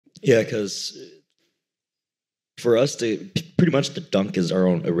Yeah, because for us to pretty much the Dunk is our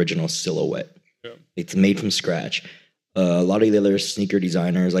own original silhouette. Yeah. It's made from scratch. A lot of the other sneaker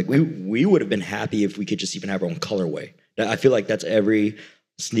designers, like we would have been happy if we could just even have our own colorway. I feel like that's every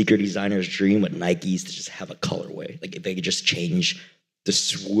sneaker designer's dream with Nikes to just have a colorway. Like if they could just change the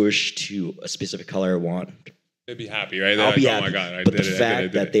swoosh to a specific color I want. They'd be happy, right? They're I'll like, be oh happy. my God, I But did the it.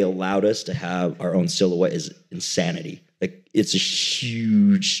 fact that they allowed us to have our own silhouette is insanity. Like it's a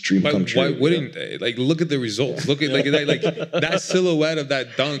huge dream come true. Why wouldn't they? Like, look at the results. Look at like that silhouette of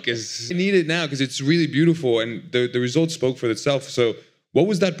that Dunk is needed now because it's really beautiful and the results spoke for itself. So, what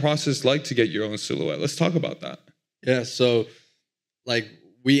was that process like to get your own silhouette? Let's talk about that. Yeah, so like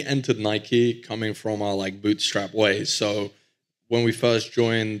we entered Nike coming from our like bootstrap ways. So when we first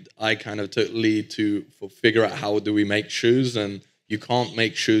joined, I kind of took lead to figure out how do we make shoes, and you can't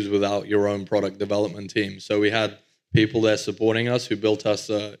make shoes without your own product development team. So we had people there supporting us who built us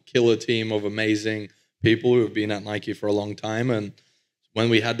a killer team of amazing people who have been at Nike for a long time. And when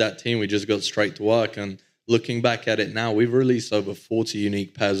we had that team, we just got straight to work. And looking back at it now, we've released over 40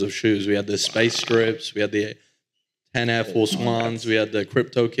 unique pairs of shoes. We had the Space Strips, we had the 10 Air Force Ones, we had the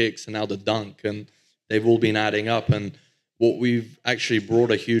Crypto Kicks, and now the Dunk. And they've all been adding up. And what we've actually brought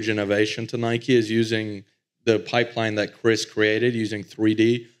a huge innovation to Nike is using the pipeline that Chris created using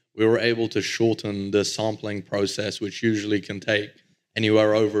 3D. We were able to shorten the sampling process, which usually can take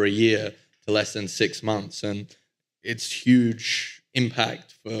anywhere over a year to less than 6 months. And it's huge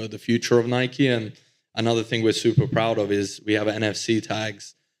impact for the future of Nike. And another thing we're super proud of is we have NFC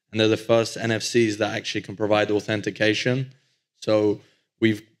tags, and they're the first NFCs that actually can provide authentication. So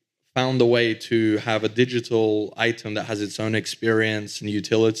we've found a way to have a digital item that has its own experience and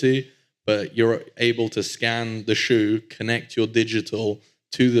utility, but you're able to scan the shoe, connect your digital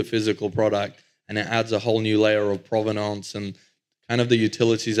to the physical product, and it adds a whole new layer of provenance and kind of the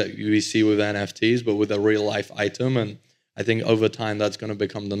utilities that we see with NFTs, but with a real life item. And I think over time that's going to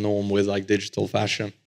become the norm with like digital fashion.